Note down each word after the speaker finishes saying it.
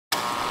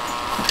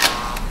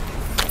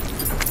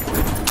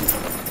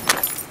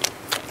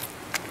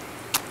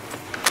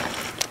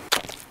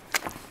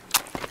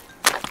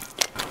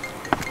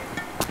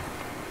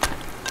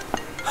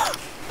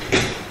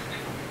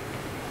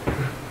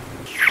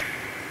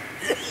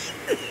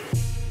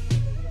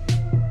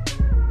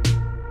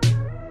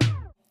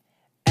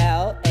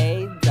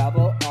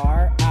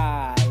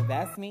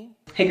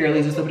Hey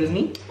girlies, what's up? It is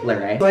me,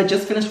 Larray. So I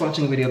just finished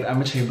watching a video of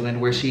Emma Chamberlain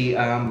where she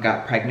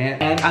got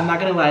pregnant. And I'm not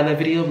gonna lie, that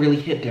video really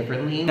hit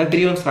differently. That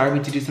video inspired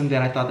me to do something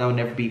that I thought that would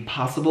never be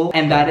possible.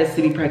 And that is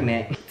to be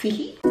pregnant.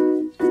 Teehee.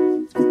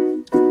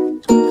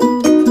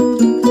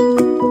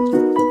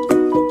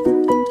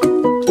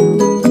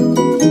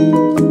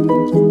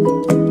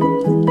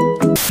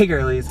 Hey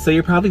girlies, so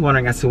you're probably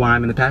wondering as to why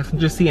I'm in the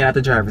passenger seat and at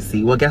the driver's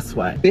seat. Well, guess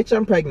what? Bitch,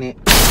 I'm pregnant.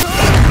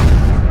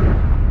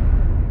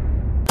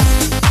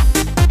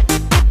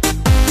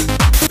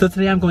 So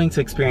today I'm going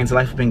to experience the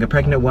life of being a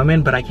pregnant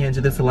woman, but I can't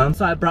do this alone,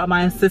 so I brought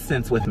my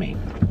assistants with me.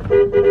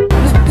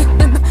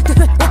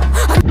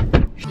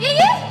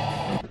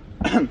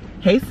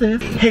 Hey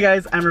sis. Hey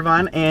guys, I'm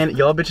Ravon, and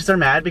y'all bitches are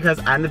mad because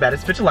I'm the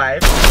baddest bitch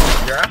alive.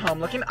 You're at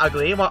home looking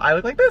ugly while I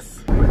look like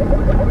this.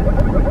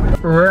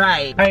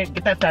 Right. Alright,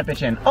 get that fat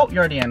bitch in. Oh, you're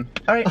already in.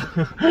 Alright.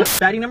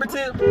 Baddie number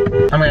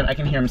 2. Oh my god, I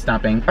can hear him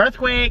stomping.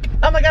 Earthquake!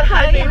 Oh my god,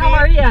 hi baby! How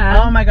are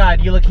ya? Oh my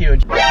god, you look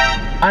huge.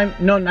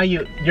 No, not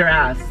you. Your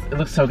ass. It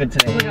looks so good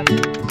today. Oh my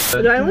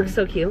god. Do I look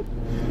so cute?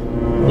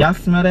 Y'all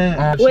smell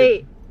it?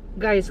 Wait,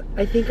 guys,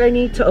 I think I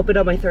need to open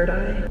up my third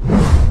eye.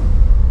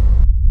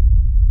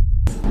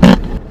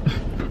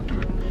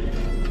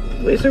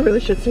 Wait, is there really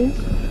shit stains?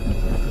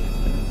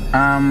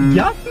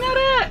 Y'all smell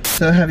it?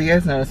 So have you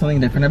guys noticed something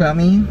different about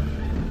me?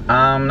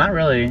 Not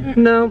really.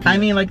 No. I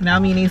mean, like, now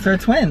me and Ace are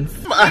twins.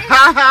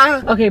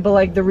 Okay, but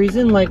like the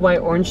reason, like, why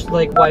orange,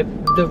 like, why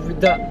the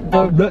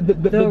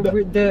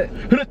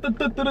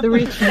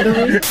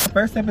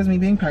First step is me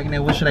being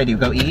pregnant. What should I do?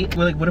 Go eat?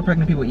 Well, like, what do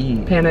pregnant people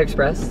eat? Panda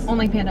Express.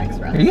 Only Panda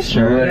Express. Are you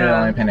sure?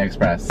 Yeah. Only Panda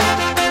Express.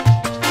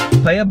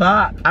 Play a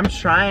bop. I'm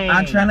trying.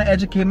 I'm trying to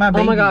educate my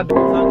baby. Oh my god. What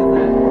song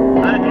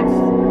is that?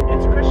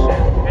 It's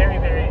Christian. Very,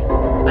 very.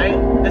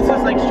 This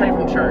is like straight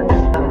from church.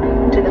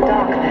 To the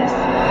darkness.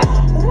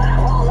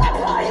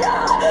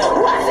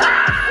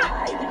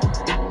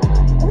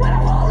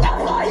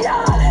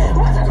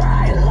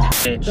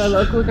 Bitch. Do I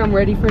look like I'm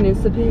ready for an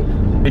Insta pic?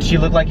 Bitch, you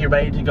look like you're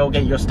ready to go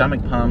get your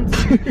stomach pumped.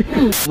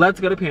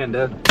 Let's go to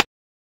Panda.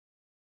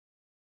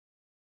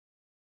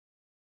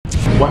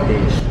 What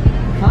bitch?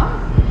 Huh?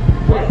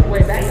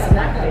 Wait, back up.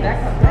 You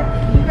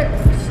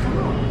guys,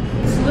 stop.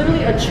 It's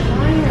literally a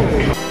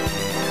child.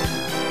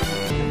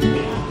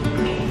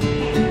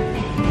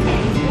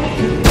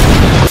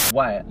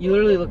 What? You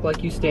literally look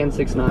like you stand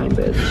 6'9",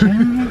 bitch.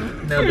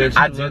 No, bitch.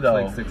 I you do look though.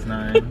 Like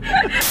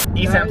 6'9".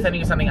 Issa, I'm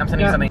sending you something. I'm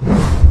sending you something.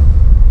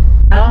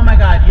 Oh my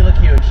god, you look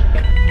huge.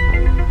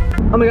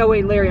 Oh my god,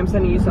 wait, Larry, I'm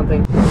sending you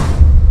something.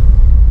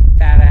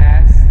 Fat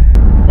ass.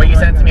 Wait, you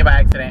sent it to me by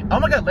accident. Oh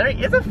my god, Larry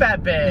is a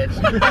fat bitch.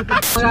 Oh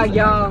my god,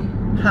 y'all.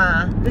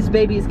 Huh? This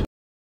baby is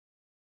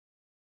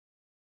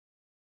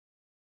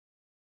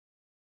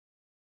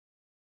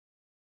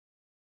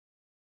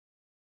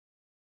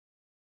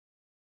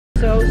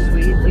so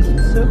sweet, like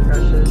he's so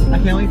precious. I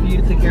can't wait for you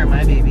to take care of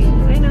my baby.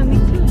 I know, me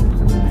too.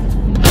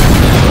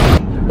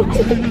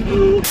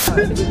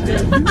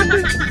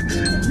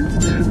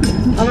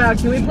 Oh my god,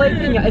 can we play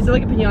pinata? Is it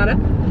like a pinata?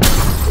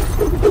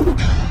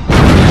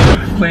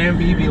 Plan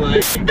B be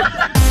like.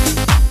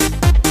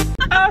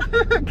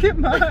 Get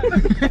mine.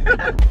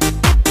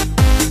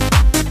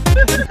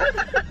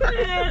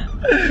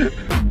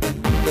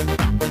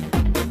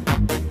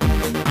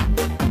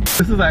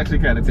 This is actually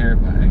kind of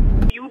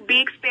terrifying. You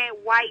big fat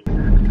white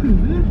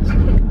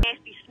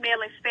nasty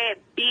smelling fat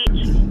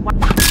bitch.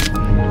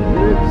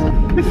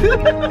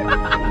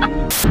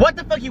 What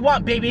the fuck you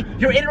want, baby?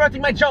 You're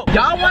interrupting my joke.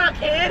 Y'all want a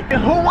kid?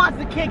 And who wants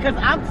a kid? Cause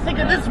I'm sick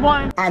of this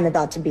one. I'm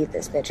about to beat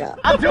this bitch up.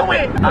 I'll do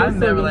it. I'm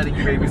never letting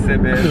you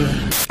babysit,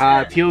 bitch.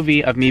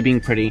 POV of me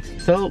being pretty.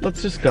 So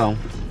let's just go.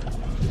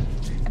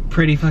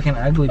 Pretty fucking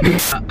ugly.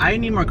 I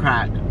need more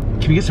crack.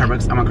 Can we get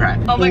Starbucks? I'm on crack.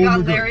 Oh my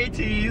god, Larry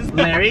tease.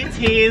 Larry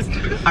tease.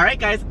 All right,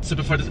 guys. So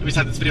before we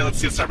start this video, let's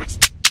see the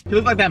Starbucks. He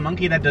looks like that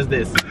monkey that does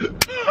this.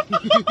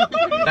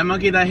 That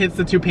monkey that hits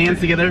the two pans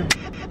together.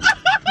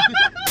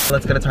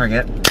 Let's go to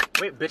Target.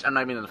 Wait, bitch, I'm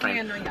not even in the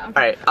frame. Yeah. All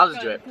right, I'll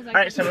just do it. All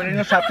right, so we're gonna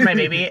go shop for my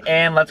baby,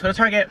 and let's go to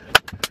Target.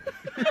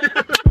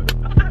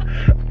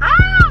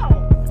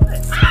 Ow!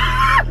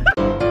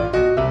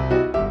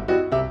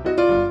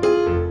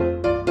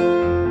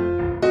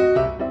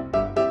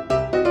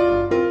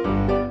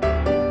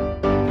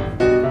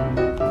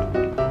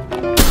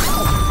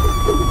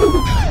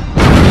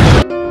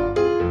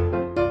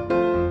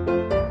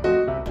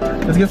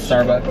 Let's get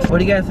Starbucks. What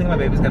do you guys think my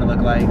baby's gonna look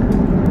like?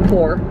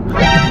 Poor.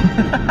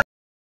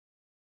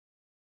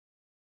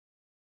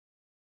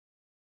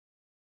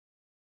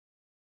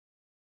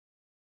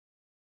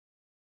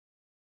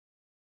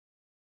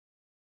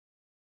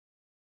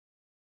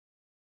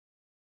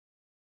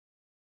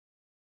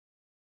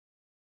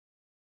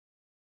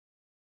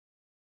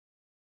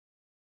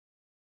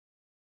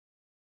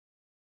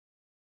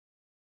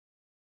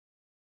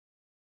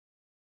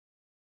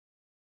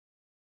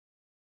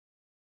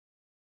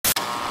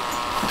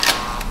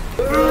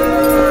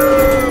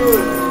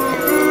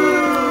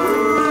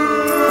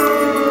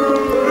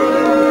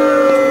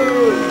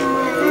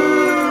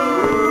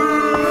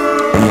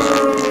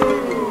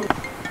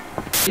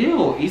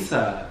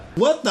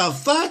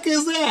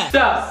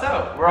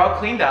 So, we're all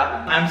cleaned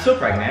up. I'm so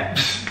pregnant.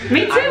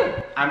 Me too.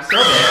 I'm so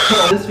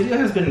big. This video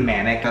has been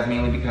manic, that's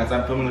mainly because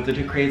I'm filming with the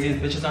two craziest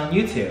bitches on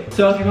YouTube.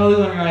 So if you're probably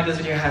wondering why this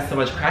video has so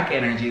much crack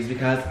energy, is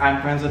because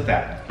I'm friends with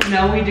them.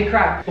 No, we did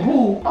crack.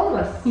 Who? All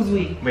of us. Who's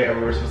we? Wait,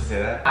 are we supposed to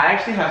say that? I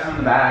actually have some in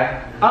the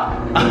bag.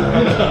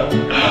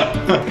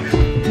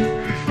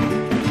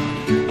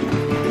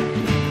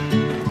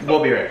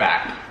 We'll be right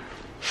back.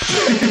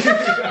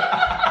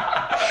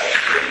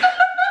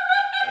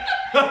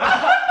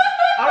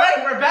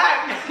 Alright, we're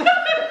back!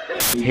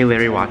 Hey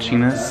Larry,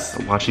 watching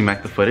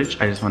back the footage,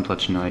 I just want to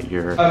let you know that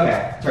you're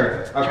Okay,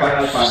 perfect.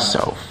 Okay,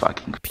 so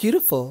fucking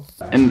beautiful.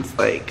 and it's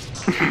like,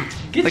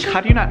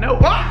 how do you not know?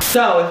 Ah!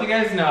 So, if you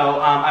guys know,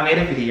 I made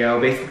a video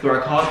basically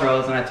where I called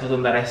girls and I told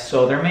them that I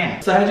stole their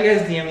man. So I had you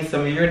guys DM me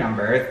some of your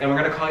numbers and we're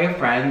gonna call your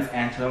friends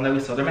and tell them that we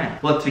stole their man.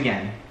 Let's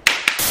begin.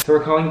 So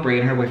we're calling Bree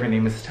and her boyfriend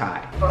name is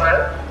Ty.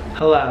 Hello?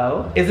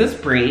 Hello? Is this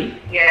Bree?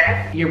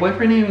 Yes. Your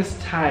boyfriend name is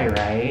Ty,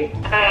 right?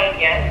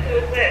 Yes. Who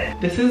is this?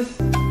 This is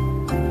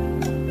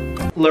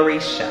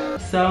Larisha.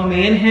 So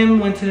me and him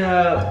went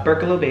to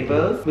Berkeley.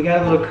 We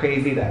got a little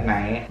crazy that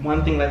night.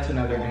 One thing led to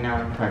another and now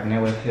I'm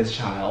pregnant with his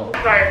child.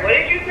 Sorry, what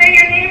did you say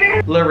your name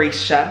is?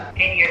 Larisha.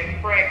 And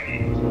you're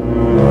pregnant.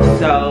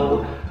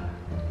 So,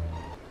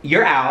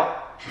 you're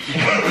out.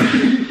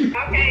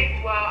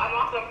 Okay, well, I'm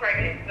also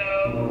pregnant,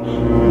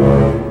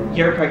 so...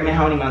 You're pregnant,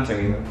 how many months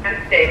are you?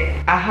 I'm 6.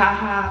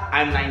 Ahaha,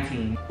 I'm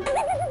 19.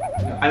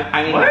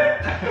 I mean,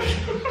 What?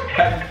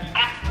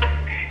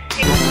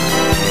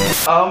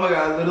 Oh my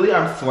god, literally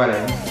I'm sweating.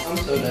 I'm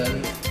so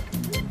done.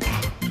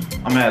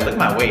 Oh man, look at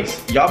my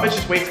waist. Y'all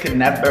bitches' waist could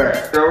never.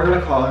 Girl, we're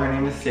gonna call her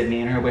name is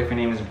Sydney and her boyfriend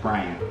name is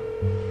Brian.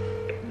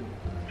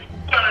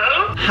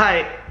 Hello?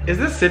 Hi, is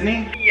this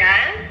Sydney?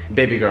 Yes?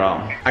 Baby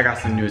girl, I got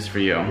some news for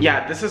you.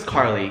 Yeah, this is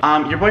Carly.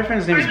 Your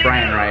boyfriend's name is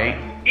Brian, right?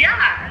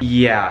 Yeah.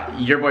 Yeah,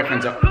 your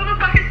boyfriend's a... Who the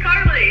fuck is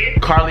Carly?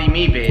 Carly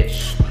me,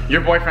 bitch.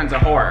 Your boyfriend's a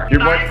whore. Your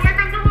My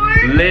boyfriend's a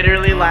whore?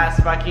 Literally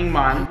last fucking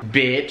month,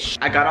 bitch,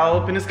 I got all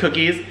up in his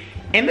cookies,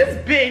 and this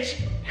bitch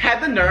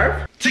had the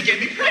nerve to get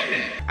me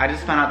pregnant. I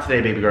just found out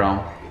today, baby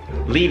girl.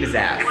 Leave his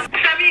ass. Send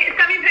me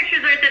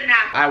pictures or it didn't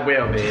happen. I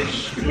will,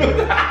 bitch.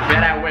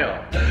 Bet I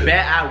will.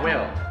 Bet I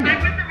will. I'm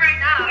with him right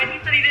now, and he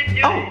said he didn't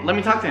do Oh, it. let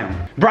me talk to him.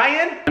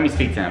 Brian, let me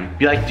speak to him.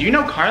 Be like, do you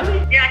know Carly?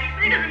 Yeah, he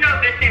said he doesn't know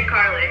a bitch named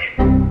Carly.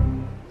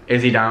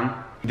 Is he dumb?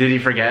 Did he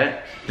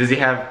forget? Does he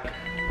have...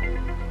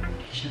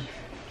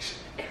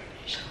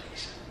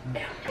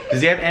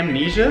 Does he have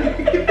amnesia?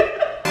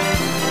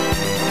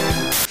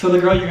 So the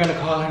girl you're gonna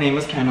call, her name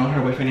is Kendall,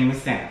 her boyfriend name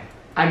is Sam.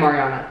 I'm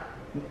Mariana.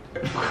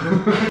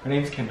 Her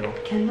name's Kendall.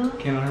 Kendall?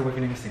 Kendall, her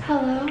boyfriend name is Sam.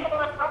 Hello?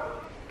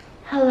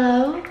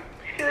 Hello?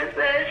 Who is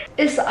this?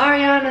 It's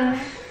Ariana.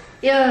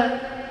 Yeah.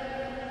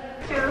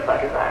 Who the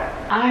fuck is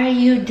that? Are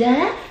you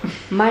deaf?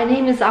 My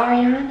name is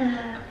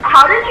Ariana.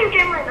 How did you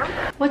get my number?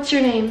 What's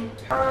your name?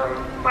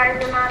 Why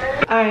does it matter?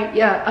 Alright,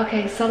 yeah,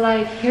 okay, so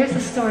like, here's the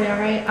story,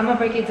 alright? I'm gonna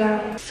break it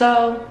down.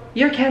 So,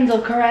 you're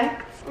Kendall,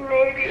 correct?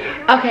 Maybe.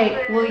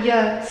 Okay, well,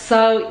 yeah.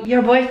 So,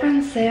 your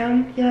boyfriend,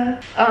 Sam, yeah?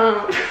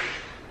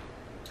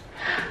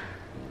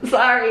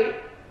 Sorry.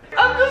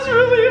 I'm just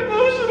really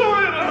emotional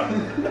right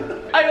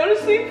now. I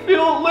honestly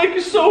feel like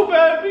so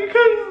bad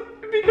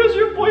because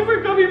your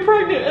boyfriend got me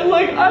pregnant and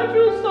like I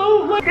feel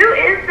so like Who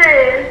is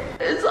this?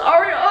 it's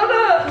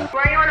Ariana.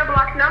 Why are you on a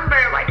blocked number?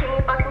 Why can't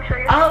you fucking show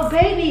your Oh,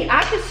 baby,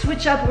 I can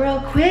switch up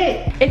real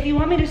quick. If you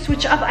want me to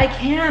switch up, I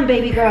can,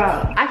 baby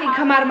girl. I can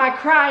come out of my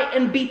cry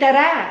and beat that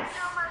ass.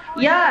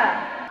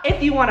 Yeah.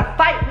 If you want to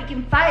fight, we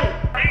can fight.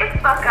 Shut the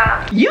fuck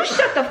up. You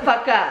shut the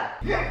fuck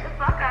up. Shut the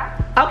fuck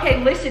up.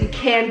 Okay, listen,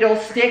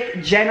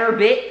 candlestick, Jenner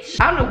bitch.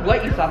 I don't know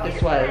what you thought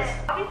this was.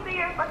 Obviously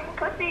you're a fucking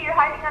pussy. You're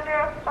hiding under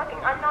a fucking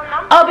unknown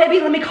number. Oh, baby,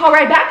 let me call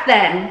right back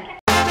then.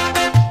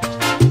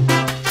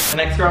 The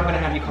next girl I'm gonna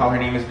have you call, her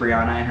name is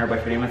Brianna and her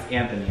boyfriend name is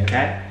Anthony,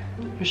 okay?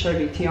 Who should I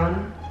be,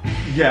 Tiana?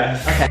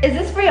 Yes. Okay. Is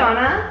this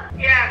Brianna?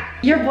 Yeah.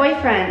 Your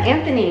boyfriend,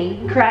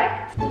 Anthony,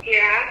 correct?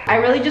 Yeah. I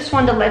really just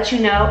wanted to let you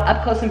know,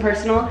 up close and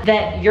personal,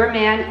 that your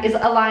man is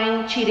a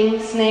lying, cheating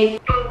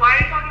snake. But why are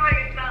you talking about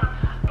yourself?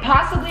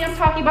 Possibly I'm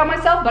talking about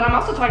myself, but I'm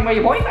also talking about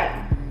your boyfriend.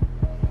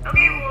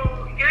 Okay,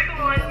 well, you're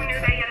the one who knew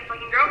that he had a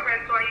fucking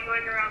girlfriend, so are you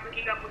going around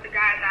hooking up with a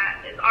guy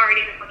that is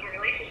already in a fucking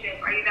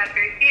relationship? Are you that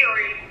thirsty or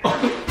are you...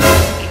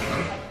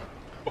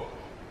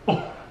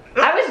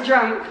 I was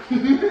drunk.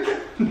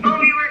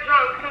 Oh, you were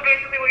drunk, so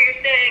basically what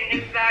you're saying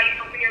is that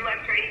you open your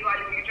legs for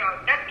anybody when you're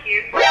drunk. That's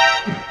cute.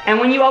 And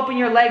when you open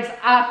your legs,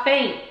 I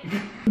faint.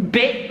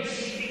 Bitch. Let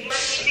me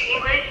speak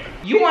English.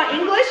 You want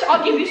English?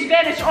 I'll give you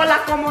Spanish. Hola,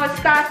 ¿cómo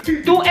estás?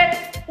 Tú eres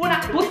una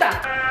puta.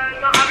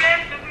 No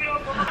hables, estúpido,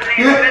 poco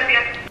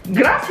gracias.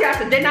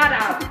 Gracias, de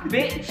nada,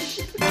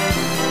 bitch.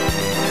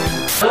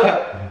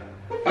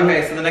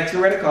 Okay, so the next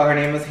girl we're gonna call, her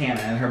name is Hannah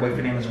and her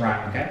boyfriend name is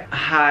Ryan, okay?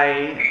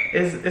 Hi,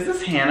 is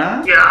this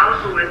Hannah? Yeah,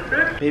 who is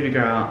this? Baby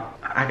girl,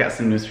 I got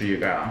some news for you,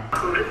 girl.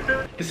 Who is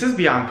this? This is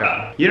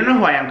Bianca. You don't know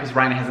who I am because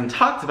Ryan hasn't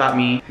talked about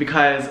me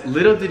because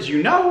little did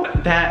you know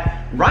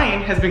that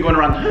Ryan has been going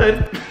around the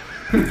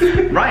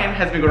hood. Ryan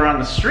has been going around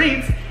the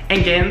streets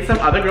and getting some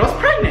other girls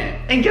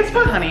pregnant. And guess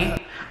what, honey?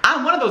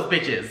 I'm one of those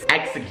bitches.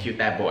 Execute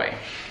that boy.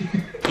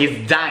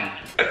 He's dying.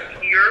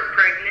 You're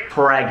pregnant?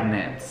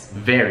 Pregnant.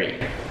 Very.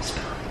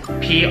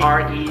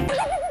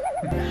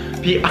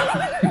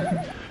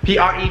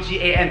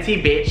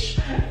 P-R-E-G-A-N-T,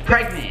 bitch.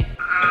 Pregnant.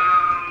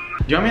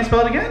 Do you want me to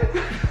spell it again?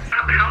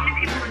 How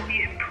many people is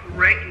he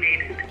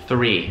impregnated?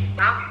 3.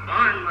 Not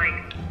fun,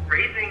 like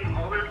raising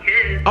all those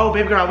kids. Oh,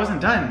 baby girl, I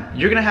wasn't done.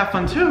 You're gonna have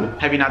fun too.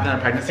 Have you not done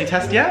a pregnancy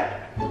test yet?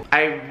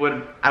 I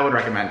would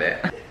recommend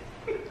it.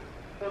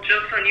 Well,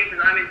 joke's on you because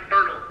I'm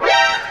infertile.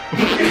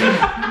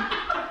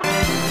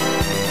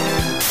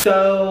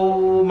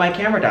 So my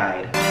camera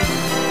died.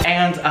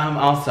 And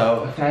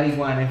also, Fatty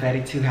 1 and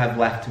Fatty 2 have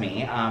left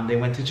me. They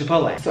went to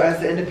Chipotle. So as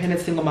the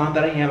independent single mom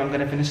that I am, I'm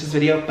gonna finish this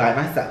video by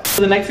myself.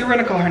 So the next girl we're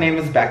gonna call, her name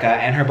is Becca,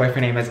 and her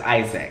boyfriend name is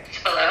Isaac.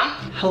 Hello?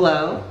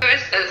 Hello? Who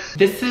is this?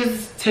 This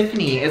is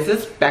Tiffany. Is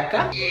this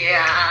Becca?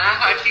 Yeah,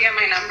 how'd you get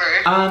my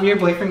number? Your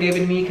boyfriend gave it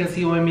to me because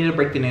he wanted me to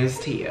break the news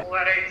to you.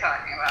 What are you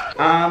talking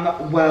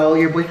about? Well,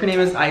 your boyfriend name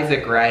is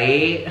Isaac,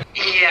 right?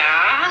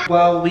 Yeah?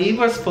 Well, we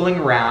was fooling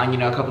around, you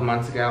know, a couple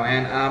months ago,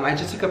 and I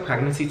just took a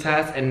pregnancy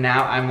test, and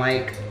now I'm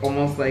like,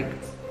 almost like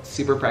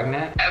super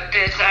pregnant.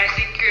 Bitch, I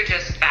think you're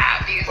just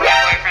fat because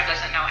my boyfriend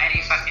doesn't know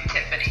any fucking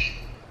Tiffany.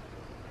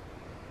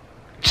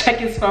 Check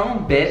his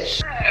phone,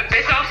 bitch.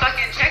 Bitch, I'll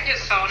fucking check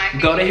his phone. I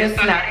think Go to his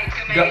fucking snap. ate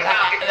too many Go-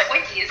 fucking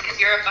Twinkies because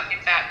you're a fucking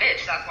fat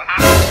bitch. That's what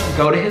happened.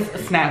 Go to his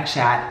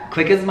Snapchat,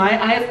 click his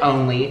My Eyes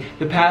Only.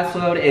 The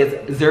password is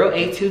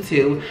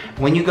 0822.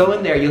 When you go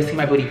in there, you'll see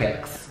my booty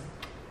pics.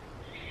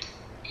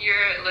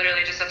 You're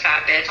literally just a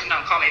fat bitch and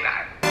don't call me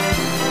back.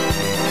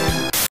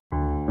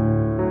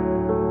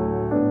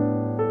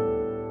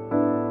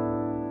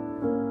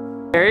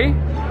 Larry?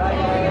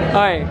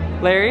 Hi,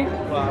 Larry?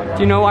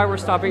 Do you know why we're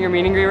stopping your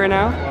meet and greet right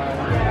now?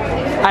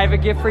 I have a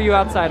gift for you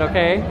outside,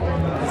 okay? Is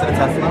it a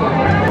Tesla?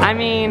 I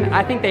mean,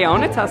 I think they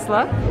own a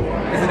Tesla.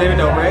 Is it David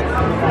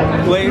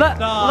Dobrik? Wait,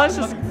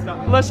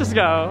 Let's just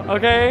go,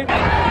 okay?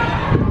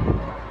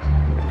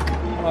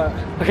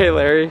 Okay,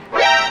 Larry.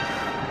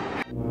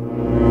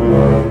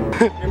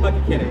 You're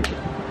fucking kidding.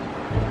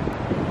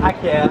 I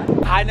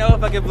can't. I know a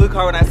fucking blue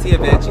car when I see a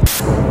bitch.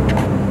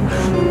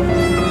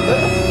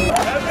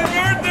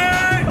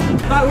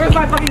 Where's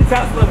my fucking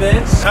Tesla,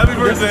 bitch? Happy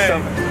birthday!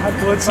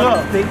 What's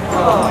up?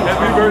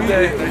 Happy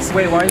birthday!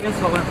 Wait, why are you guys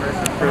taller in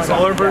person?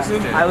 Taller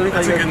person? I literally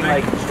thought you That's a guys good were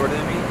like shorter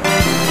than me.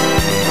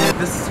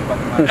 This is too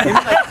fucking much. Maybe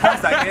like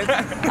 10 seconds.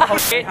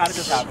 How did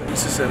this happen?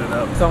 Just to set it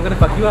up. So I'm gonna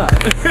fuck you up.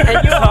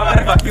 And you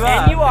are, fuck you up.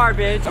 and you are,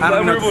 bitch. I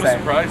don't know able what to to say.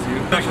 surprise you.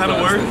 That kind of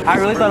works. I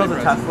really thought it was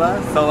a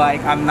Tesla, so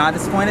like I'm not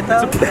disappointed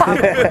though.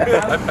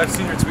 I've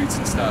seen your tweets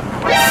and stuff.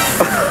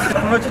 I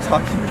don't know what you're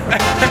talking about.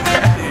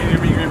 Your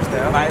meet groups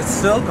down? It's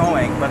still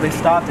going, but they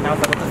stopped and I was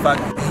like, what the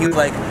fuck? He was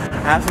like,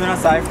 after we went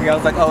outside for you, I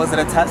was like, oh, is it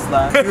a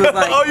Tesla? He was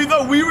like, Oh, you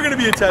thought we were gonna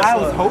be a Tesla? I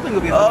was hoping it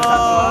would be a Tesla.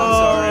 I'm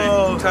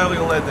sorry. Entirely a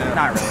letdown.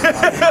 Not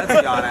really.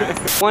 Let's be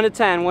honest. 1 to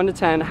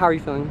 10, how are you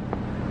feeling?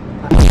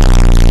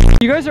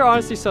 You guys are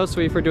honestly so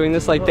sweet for doing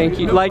this, like thank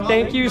you,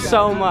 thank you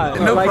so much.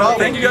 No Like, problem.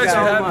 Thank you guys for so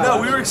having much.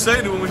 No, we were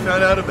excited when we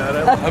found out about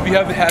it. Hope you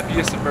have the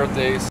happiest of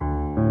birthdays.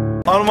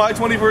 On my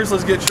 21st,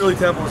 let's get Shirley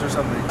Temples or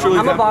something. Shirley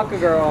I'm a Temples. vodka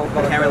girl.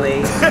 I can't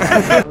relate.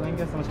 Thank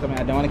you so much for coming.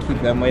 I don't want to keep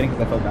them waiting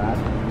because I feel bad,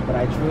 but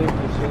I truly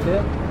appreciate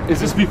it. Is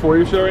this before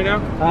your show right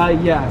now?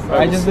 Yes.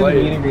 I just did a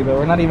meet and greet, but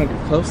we're not even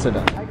close to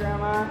done. Hi,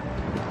 Grandma.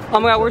 Oh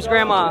my god, where's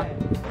grandma?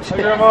 Hi,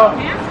 Grandma.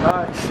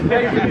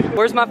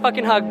 Where's my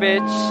fucking hug,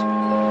 bitch?